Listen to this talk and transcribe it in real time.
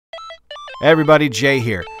Hey everybody, Jay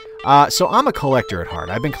here. So I'm a collector at heart.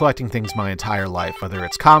 I've been collecting things my entire life, whether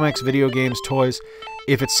it's comics, video games, toys.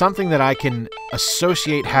 If it's something that I can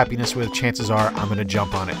associate happiness with, chances are I'm going to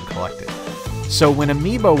jump on it and collect it. So when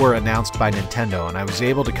Amiibo were announced by Nintendo and I was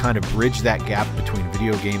able to kind of bridge that gap between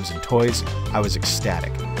video games and toys, I was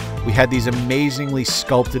ecstatic. We had these amazingly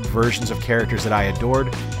sculpted versions of characters that I adored,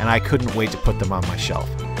 and I couldn't wait to put them on my shelf.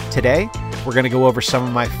 Today, we're going to go over some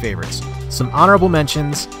of my favorites, some honorable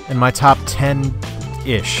mentions, and my top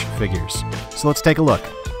 10-ish figures. So let's take a look.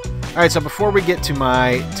 Alright, so before we get to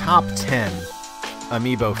my top 10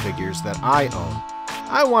 Amiibo figures that I own,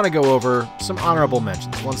 I want to go over some honorable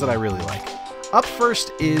mentions, ones that I really like. Up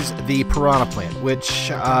first is the Piranha Plant, which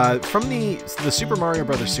from the Super Mario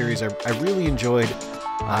Bros. Series, I really enjoyed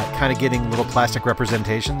kind of getting little plastic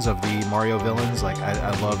representations of the Mario villains. Like, I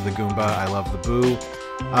love the Goomba, I love the Boo.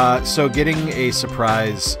 So getting a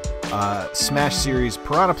surprise Smash Series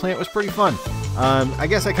Piranha Plant was pretty fun. I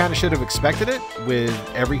guess I kind of should have expected it, with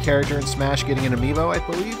every character in Smash getting an Amiibo, I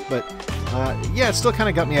believe, but yeah, it still kind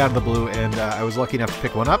of got me out of the blue, and I was lucky enough to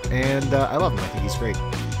pick one up, and I love him. I think he's great.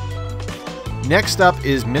 Next up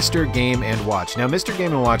is Mr. Game & Watch. Now, Mr.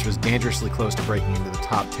 Game & Watch was dangerously close to breaking into the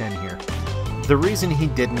top 10 here. The reason he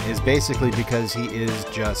didn't is basically because he is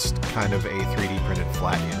just kind of a 3D printed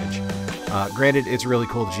flat image. Granted, it's really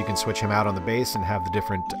cool that you can switch him out on the base and have the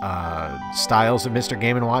different styles of Mr.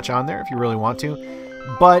 Game & Watch on there if you really want to,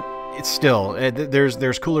 but it's still,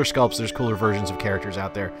 there's cooler sculpts, there's cooler versions of characters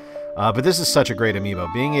out there. But this is such a great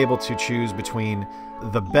Amiibo. Being able to choose between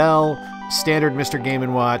the bell, standard Mr.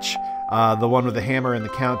 Game & Watch, the one with the hammer and the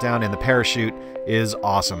countdown, and the parachute is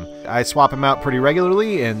awesome. I swap him out pretty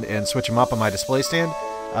regularly and switch him up on my display stand.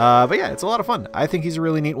 But yeah, it's a lot of fun. I think he's a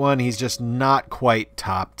really neat one. He's just not quite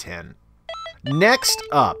top 10. Next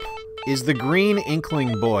up is the Green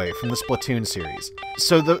Inkling Boy from the Splatoon series.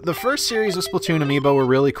 So the first series of Splatoon Amiibo were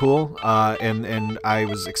really cool, and I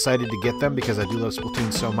was excited to get them because I do love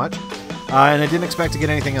Splatoon so much. And I didn't expect to get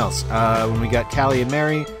anything else. When we got Callie and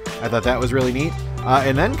Mary, I thought that was really neat.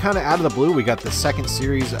 And then kind of out of the blue, we got the second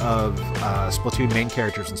series of Splatoon main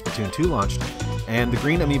characters when Splatoon 2 launched. And the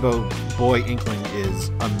Green Amiibo Boy Inkling is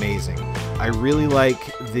amazing. I really like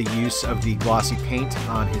the use of the glossy paint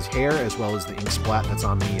on his hair, as well as the ink splat that's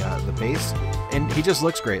on the base. And he just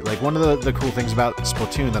looks great. Like, one of the cool things about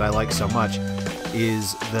Splatoon that I like so much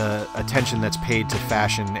is the attention that's paid to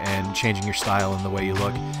fashion and changing your style and the way you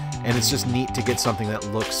look. And it's just neat to get something that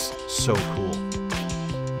looks so cool.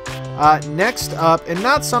 Next up, and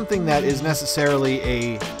not something that is necessarily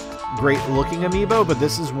a great-looking Amiibo, but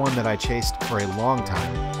this is one that I chased for a long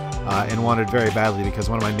time and wanted very badly because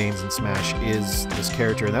one of my mains in Smash is this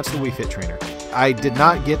character, and that's the Wii Fit Trainer. I did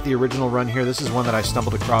not get the original run here. This is one that I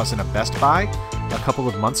stumbled across in a Best Buy a couple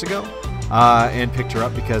of months ago and picked her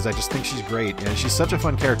up because I just think she's great. And she's such a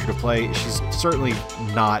fun character to play. She's certainly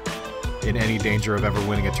not in any danger of ever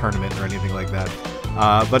winning a tournament or anything like that.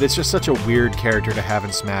 But it's just such a weird character to have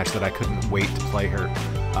in Smash that I couldn't wait to play her.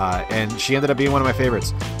 And she ended up being one of my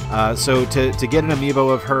favorites. So to get an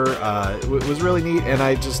Amiibo of her was really neat, and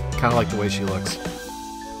I just kind of like the way she looks.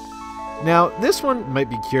 Now, this one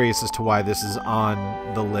might be curious as to why this is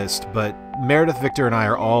on the list, but Meredith, Victor, and I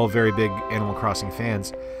are all very big Animal Crossing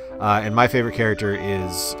fans. And my favorite character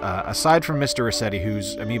is, aside from Mr. Rossetti,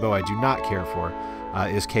 whose Amiibo I do not care for,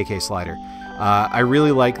 is KK Slider. I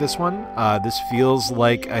really like this one. This feels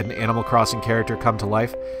like an Animal Crossing character come to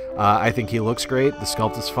life. I think he looks great. The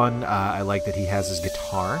sculpt is fun. I like that he has his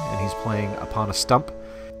guitar and he's playing upon a stump.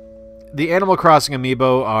 The Animal Crossing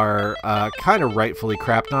Amiibo are kind of rightfully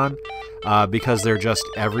crapped on because they're just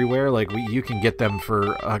everywhere. Like, you can get them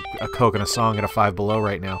for a Coke and a song at a Five Below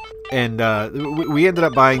right now. And we ended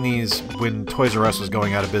up buying these when Toys R Us was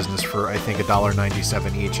going out of business for, I think,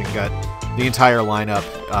 $1.97 each, and got the entire lineup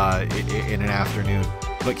in an afternoon.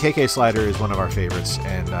 But KK Slider is one of our favorites,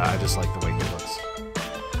 and I just like the way he looks.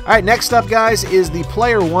 Alright, next up, guys, is the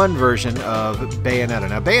Player 1 version of Bayonetta.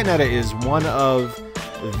 Now, Bayonetta is one of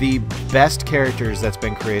the best characters that's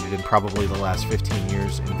been created in probably the last 15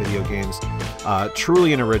 years in video games.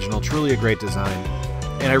 Truly an original, truly a great design.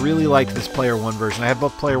 And I really liked this Player 1 version. I have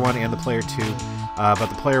both Player 1 and the Player 2. But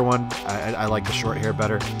the Player 1, I like the short hair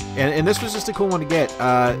better. And this was just a cool one to get.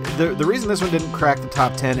 The reason this one didn't crack the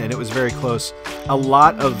top 10, and it was very close, a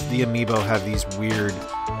lot of the Amiibo have these weird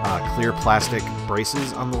clear plastic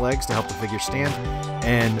braces on the legs to help the figure stand.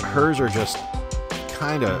 And hers are just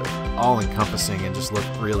kind of all-encompassing and just look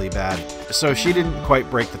really bad. So she didn't quite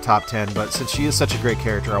break the top 10, but since she is such a great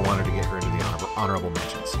character, I wanted to get her into the honorable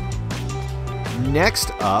mentions.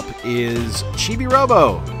 Next up is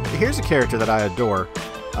Chibi-Robo. Here's a character that I adore,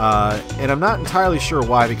 and I'm not entirely sure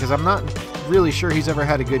why, because I'm not really sure he's ever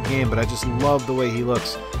had a good game, but I just love the way he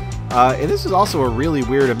looks. And this is also a really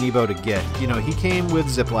weird amiibo to get. You know, he came with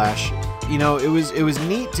Ziplash. You know, it was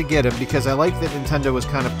neat to get him because I like that Nintendo was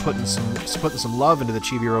kind of putting some love into the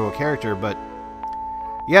Chibi-Robo character, but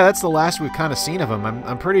yeah, that's the last we've kind of seen of him.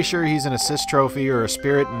 I'm pretty sure he's an assist trophy or a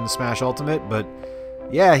spirit in Smash Ultimate, but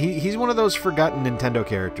yeah, he's one of those forgotten Nintendo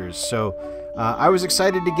characters. So I was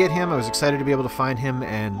excited to get him. I was excited to be able to find him,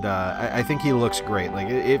 and I think he looks great. Like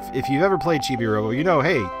if you've ever played Chibi-Robo, you know,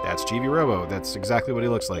 hey, that's Chibi-Robo. That's exactly what he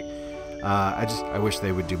looks like. I wish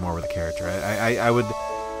they would do more with the character.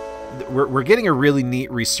 We're getting a really neat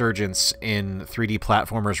resurgence in 3D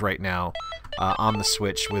platformers right now on the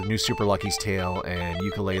Switch with new Super Lucky's Tale and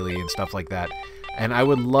Yooka-Laylee and stuff like that. And I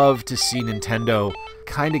would love to see Nintendo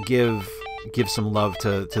kind of give some love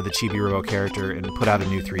to the Chibi-Robo character and put out a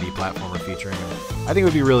new 3D platformer featuring him. I think it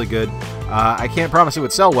would be really good. I can't promise it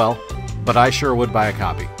would sell well, but I sure would buy a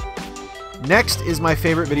copy. Next is my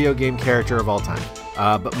favorite video game character of all time.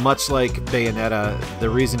 But much like Bayonetta, the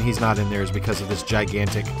reason he's not in there is because of this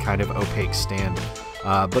gigantic kind of opaque stand.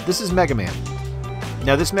 But this is Mega Man.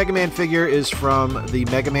 Now this Mega Man figure is from the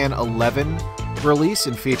Mega Man 11 release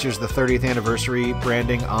and features the 30th anniversary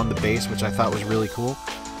branding on the base, which I thought was really cool.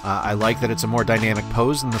 I like that it's a more dynamic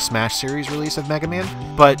pose than the Smash series release of Mega Man.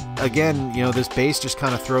 But again, you know, this base just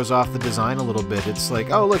kind of throws off the design a little bit. It's like,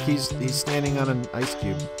 oh look, he's standing on an ice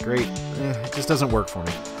cube. Great. It just doesn't work for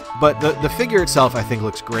me. But the figure itself, I think,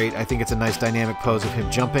 looks great. I think it's a nice dynamic pose of him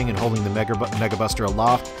jumping and holding the Mega Buster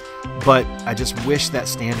aloft. But I just wish that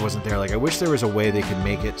stand wasn't there. Like, I wish there was a way they could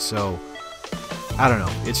make it so... I don't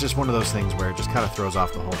know. It's just one of those things where it just kind of throws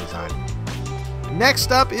off the whole design.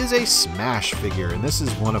 Next up is a Smash figure, and this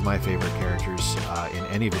is one of my favorite characters in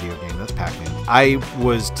any video game. That's Pac-Man. I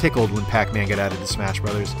was tickled when Pac-Man got added to Smash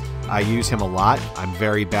Brothers. I use him a lot. I'm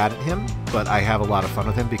very bad at him, but I have a lot of fun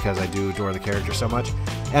with him because I do adore the character so much.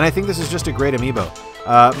 And I think this is just a great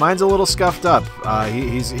amiibo. Mine's a little scuffed up.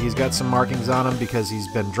 He's got some markings on him because he's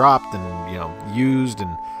been dropped and, you know, used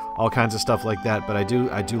and all kinds of stuff like that. But I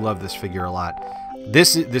do love this figure a lot.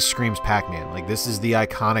 This screams Pac-Man. Like, this is the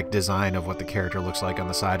iconic design of what the character looks like on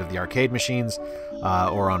the side of the arcade machines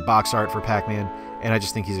or on box art for Pac-Man. And I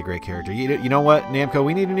just think he's a great character. You know what, Namco?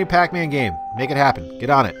 We need a new Pac-Man game. Make it happen. Get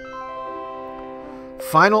on it.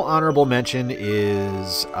 Final honorable mention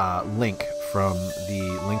is Link from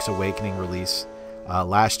the Link's Awakening release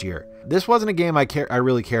last year. This wasn't a game I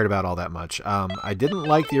really cared about all that much. I didn't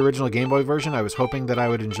like the original Game Boy version. I was hoping that I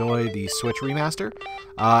would enjoy the Switch remaster,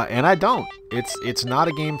 and I don't. It's not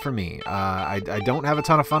a game for me. I don't have a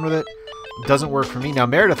ton of fun with it. It doesn't work for me. Now,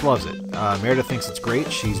 Meredith loves it. Meredith thinks it's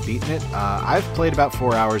great. She's beaten it. I've played about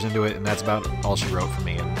 4 hours into it, and that's about all she wrote for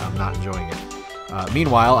me, and I'm not enjoying it.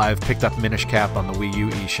 Meanwhile, I've picked up Minish Cap on the Wii U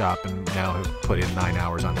eShop and now have put in 9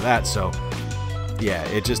 hours onto that, so yeah,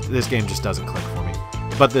 this game just doesn't click for me.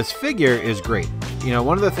 But this figure is great. You know,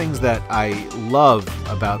 one of the things that I love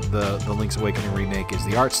about the Link's Awakening remake is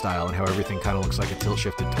the art style and how everything kind of looks like a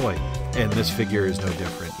tilt-shifted toy. And this figure is no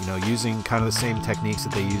different. You know, using kind of the same techniques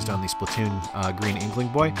that they used on the Splatoon Green Inkling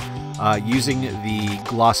Boy, using the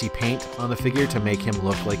glossy paint on the figure to make him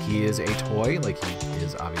look like he is a toy, like he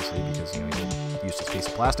is obviously because, you know, he used his piece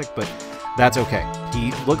of plastic, but that's okay.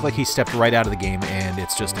 He looked like he stepped right out of the game, and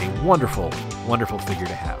it's just a wonderful, wonderful figure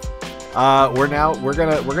to have. We're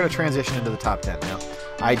gonna transition into the top 10 now.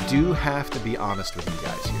 I do have to be honest with you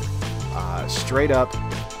guys here. Straight up,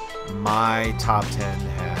 my top 10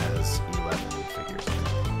 has 11 figures in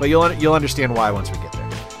it, but you'll understand why once we get there.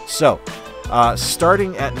 So,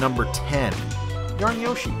 starting at number 10, Yarn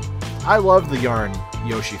Yoshi. I love the Yarn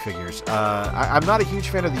Yoshi figures. I'm not a huge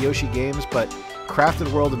fan of the Yoshi games, but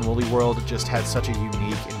Crafted World and Woolly World just had such a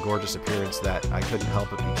unique and gorgeous appearance that I couldn't help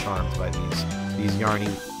but be charmed by these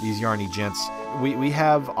yarny gents. We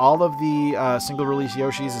have all of the single release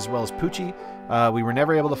Yoshis as well as Poochie. We were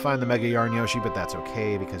never able to find the Mega Yarn Yoshi, but that's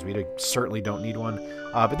okay because we certainly don't need one.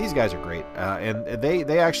 But these guys are great, and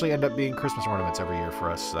they actually end up being Christmas ornaments every year for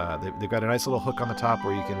us. They've got a nice little hook on the top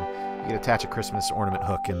where you can attach a Christmas ornament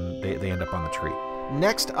hook, and they end up on the tree.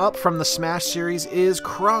 Next up from the Smash series is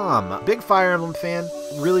Chrom. Big Fire Emblem fan.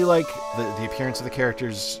 Really like the appearance of the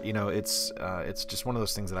characters. You know, it's just one of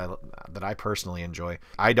those things that I personally enjoy.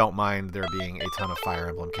 I don't mind there being a ton of Fire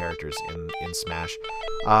Emblem characters in Smash.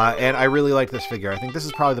 And I really like this figure. I think this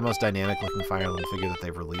is probably the most dynamic looking Fire Emblem figure that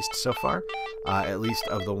they've released so far. At least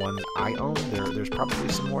of the ones I own. There's probably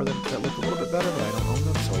some more that look a little bit better, but I don't own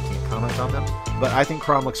them, so I can't comment on them. But I think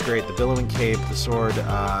Chrom looks great. The billowing cape, the sword,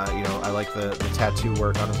 you know, I like the tattoo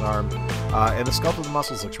work on his arm, and the sculpt of the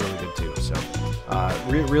muscles looks really good too. So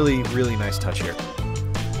really nice touch here.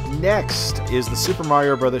 Next is the Super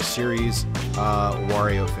Mario Brothers series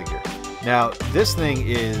Wario figure. Now, this thing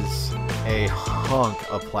is a hunk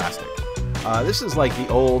of plastic. This is like the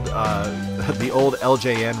old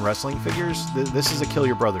LJN wrestling figures. This is a kill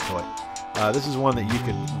your brother toy. This is one that you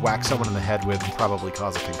could whack someone in the head with and probably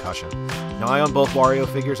cause a concussion. Now, I own both Wario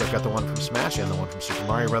figures. I've got the one from Smash and the one from Super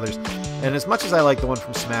Mario Brothers. And as much as I like the one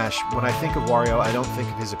from Smash, when I think of Wario, I don't think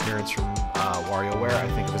of his appearance from WarioWare. I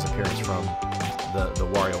think of his appearance from the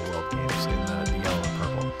Wario World games in the yellow and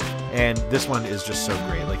purple. And this one is just so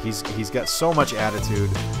great. Like, he's got so much attitude,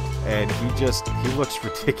 and he looks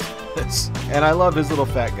ridiculous. And I love his little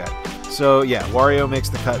fat gut. So yeah, Wario makes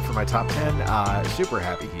the cut for my top 10. Super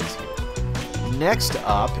happy he's here. Next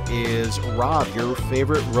up is Rob, your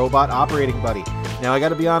favorite robot operating buddy. Now, I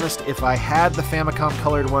gotta be honest, if I had the Famicom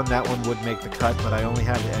colored one, that one would make the cut, but I only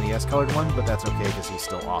have the NES colored one, but that's okay because he's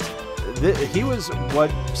still awesome. He was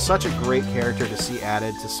such a great character to see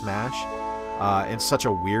added to Smash, and such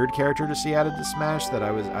a weird character to see added to Smash that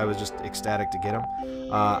I was just ecstatic to get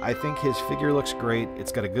him. I think his figure looks great.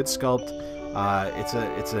 It's got a good sculpt.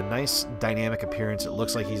 It's a nice dynamic appearance. It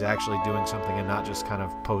looks like he's actually doing something and not just kind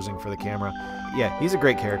of posing for the camera. Yeah, he's a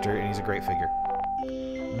great character and he's a great figure.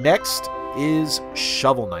 Next is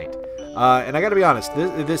Shovel Knight. And I gotta be honest,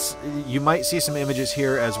 this you might see some images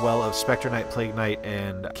here as well of Spectre Knight, Plague Knight,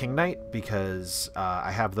 and King Knight, because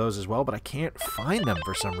I have those as well, but I can't find them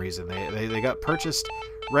for some reason. They got purchased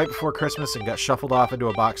right before Christmas and got shuffled off into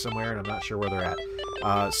a box somewhere, and I'm not sure where they're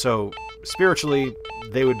at. So spiritually,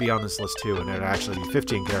 they would be on this list too, and it'd actually be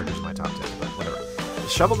 15 characters in my top 10, but whatever.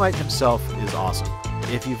 Shovel Knight himself is awesome.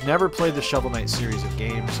 If you've never played the Shovel Knight series of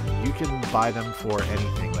games, you can buy them for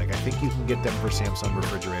anything. Like, I think you can get them for Samsung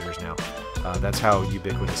refrigerators now. That's how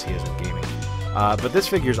ubiquitous he is with gaming. But this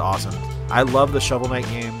figure is awesome. I love the Shovel Knight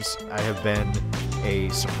games. I have been a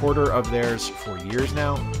supporter of theirs for years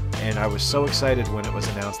now, and I was so excited when it was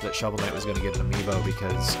announced that Shovel Knight was going to get an Amiibo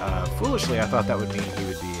because, foolishly, I thought that would mean he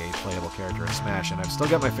would be a playable character in Smash, and I've still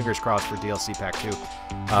got my fingers crossed for DLC Pack 2,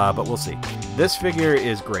 but we'll see. This figure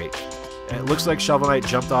is great. It looks like Shovel Knight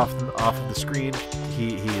jumped off of the screen.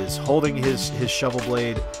 He is holding his shovel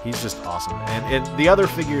blade. He's just awesome. And the other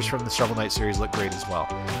figures from the Shovel Knight series look great as well.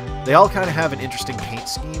 They all kind of have an interesting paint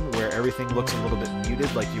scheme where everything looks a little bit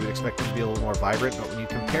muted, like you would expect them to be a little more vibrant, but when you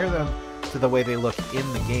compare them to the way they look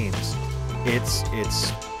in the games,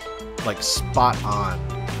 it's like spot on.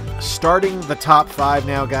 Starting the top 5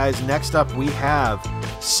 now, guys. Next up, we have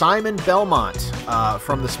Simon Belmont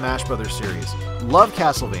from the Smash Brothers series. Love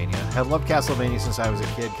Castlevania. Have loved Castlevania since I was a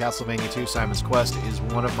kid. Castlevania 2, Simon's Quest, is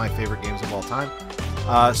one of my favorite games of all time.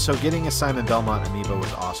 So getting a Simon Belmont Amiibo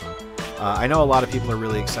was awesome. I know a lot of people are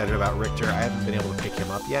really excited about Richter. I haven't been able to pick him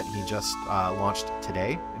up yet. He just launched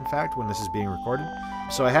today, in fact, when this is being recorded.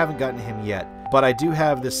 So I haven't gotten him yet. But I do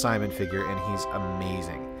have this Simon figure, and he's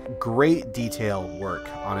amazing. Great detail work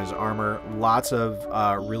on his armor. Lots of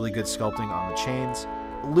really good sculpting on the chains.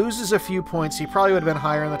 Loses a few points. He probably would have been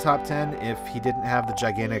higher in the top 10 if he didn't have the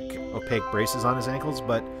gigantic opaque braces on his ankles,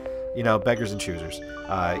 but, you know, beggars and choosers.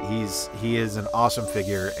 He is an awesome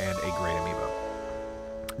figure and a great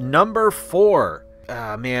Amiibo. Number 4.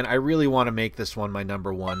 Man, I really want to make this one my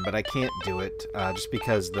number 1, but I can't do it just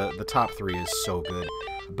because the top 3 is so good.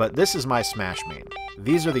 But this is my Smash main.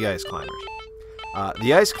 These are the Ice Climbers.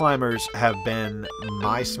 The Ice Climbers have been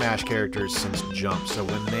my Smash characters since Jump, so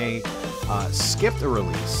when they skipped a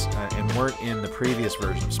release and weren't in the previous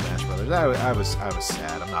version of Smash Brothers, I was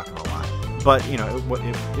sad, I'm not going to lie. But, you know,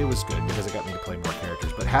 it was good because it got me to play more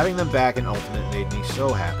characters. But having them back in Ultimate made me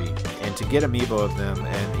so happy, and to get Amiibo of them,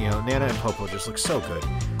 and, you know, Nana and Popo just look so good.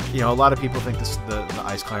 You know, a lot of people think the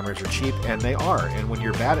Ice Climbers are cheap, and they are. And when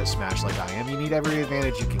you're bad at Smash like I am, you need every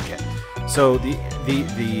advantage you can get. So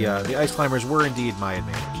the Ice Climbers were indeed my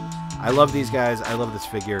advantage. I love these guys. I love this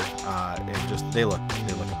figure. And just they look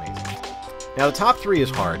amazing. Now the top 3 is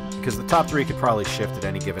hard because the top 3 could probably shift at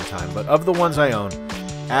any given time. But of the ones I own,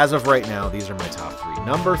 as of right now, these are my top 3.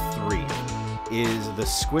 Number 3 is the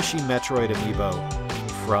Squishy Metroid Amiibo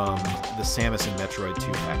from the Samus and Metroid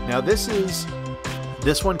 2 pack. Now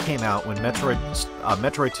this one came out when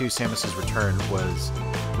Metroid 2 Samus's Return was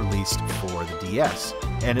released for the DS.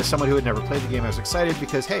 And as someone who had never played the game, I was excited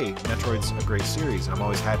because, hey, Metroid's a great series, and I'm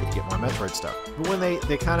always happy to get more Metroid stuff. But when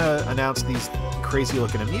they kind of announced these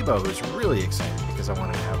crazy-looking Amiibo, it was really exciting because I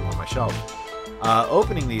wanted to have them on my shelf.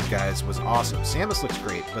 Opening these guys was awesome. Samus looks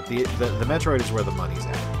great, but the Metroid is where the money's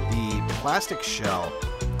at. The plastic shell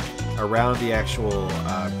around the actual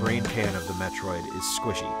brain pan of the Metroid is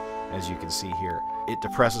squishy, as you can see here. It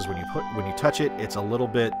depresses when you touch it. It's a little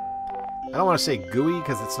bit, I don't want to say gooey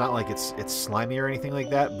because it's not like it's slimy or anything like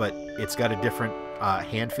that, but it's got a different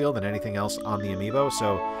hand feel than anything else on the Amiibo,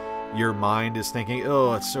 so your mind is thinking,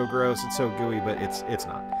 oh, it's so gross, it's so gooey, but it's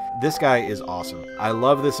not. This guy is awesome. I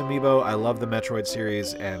love this Amiibo, I love the Metroid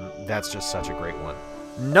series, and that's just such a great one.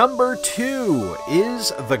 Number 2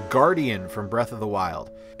 is the Guardian from Breath of the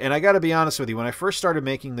Wild. And I gotta be honest with you, when I first started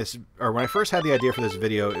making this, or when I first had the idea for this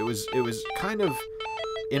video, it was kind of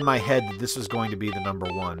in my head that this was going to be the number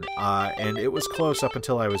 1, and it was close up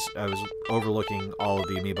until I was overlooking all of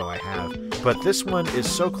the Amiibo I have. But this one is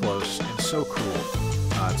so close and so cool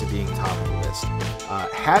to being top of the list.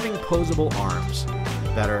 Having posable arms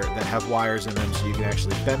that have wires in them so you can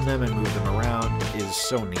actually bend them and move them around is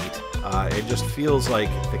so neat. It just feels like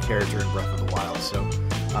the character in Breath of the Wild. So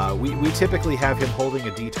we typically have him holding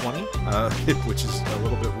a D20, which is a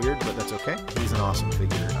little bit weird, but that's okay. He's an awesome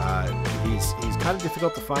figure. He's kind of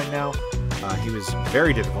difficult to find now. He was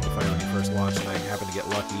very difficult to find when he first launched, and I happened to get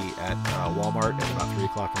lucky at Walmart at about 3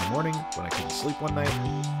 o'clock in the morning when I couldn't sleep one night.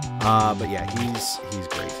 But yeah, he's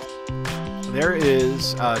great. There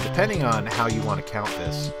is, depending on how you want to count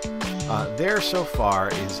this, there so far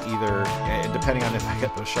is either, and depending on if I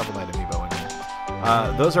get those Shovel Knight Amiibo in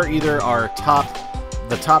here, those are either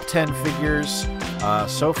the top 10 figures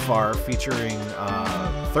so far, featuring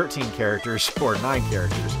 13 characters or 9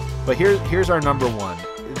 characters. But here's our number 1.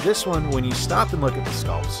 This one, when you stop and look at the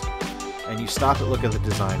sculpts, and you stop and look at the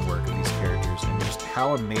design work of these characters, and just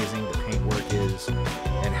how amazing the paintwork is,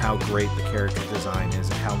 and how great the character design is,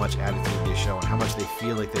 and how much attitude they show, and how much they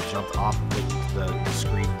feel like they jumped off of the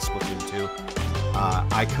screen in Splatoon 2,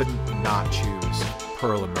 I couldn't not choose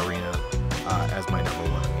Pearl and Marina as my number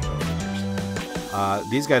 1 Amiibo figures.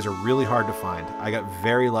 These guys are really hard to find. I got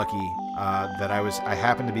very lucky that I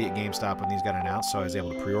happened to be at GameStop when these got announced, so I was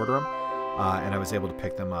able to pre-order them, and I was able to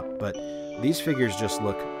pick them up. But these figures just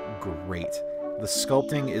look great. The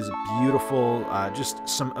sculpting is beautiful, just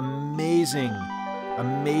some amazing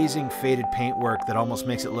faded paintwork that almost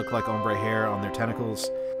makes it look like ombre hair on their tentacles.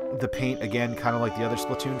 The paint, again, kind of like the other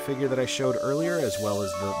Splatoon figure that I showed earlier, as well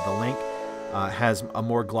as the Link, has a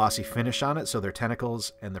more glossy finish on it, so their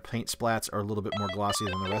tentacles and their paint splats are a little bit more glossy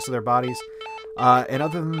than the rest of their bodies. And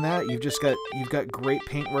other than that, you've got great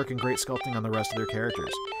paintwork and great sculpting on the rest of their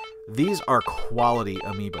characters. These are quality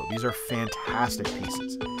Amiibo. These are fantastic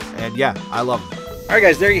pieces. And yeah, I love them. Alright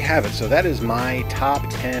guys, there you have it. So that is my top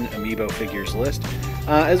 10 Amiibo figures list,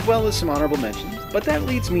 as well as some honorable mentions. But that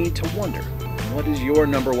leads me to wonder, what is your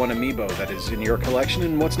number 1 Amiibo that is in your collection,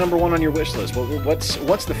 and what's number 1 on your wish list?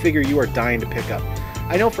 What's the figure you are dying to pick up?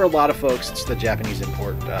 I know for a lot of folks it's the Japanese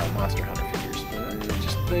import Monster Hunter figures.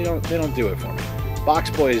 They don't do it for me.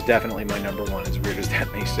 Box Boy is definitely my number 1, as weird as that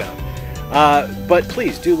may sound. But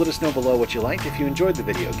please do let us know below what you liked. If you enjoyed the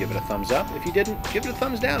video, give it a thumbs up. If you didn't, give it a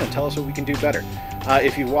thumbs down and tell us what we can do better.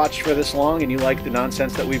 If you've watched for this long and you like the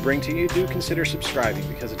nonsense that we bring to you, do consider subscribing,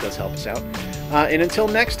 because it does help us out. And until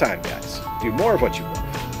next time, guys, do more of what you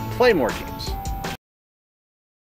love, play more games,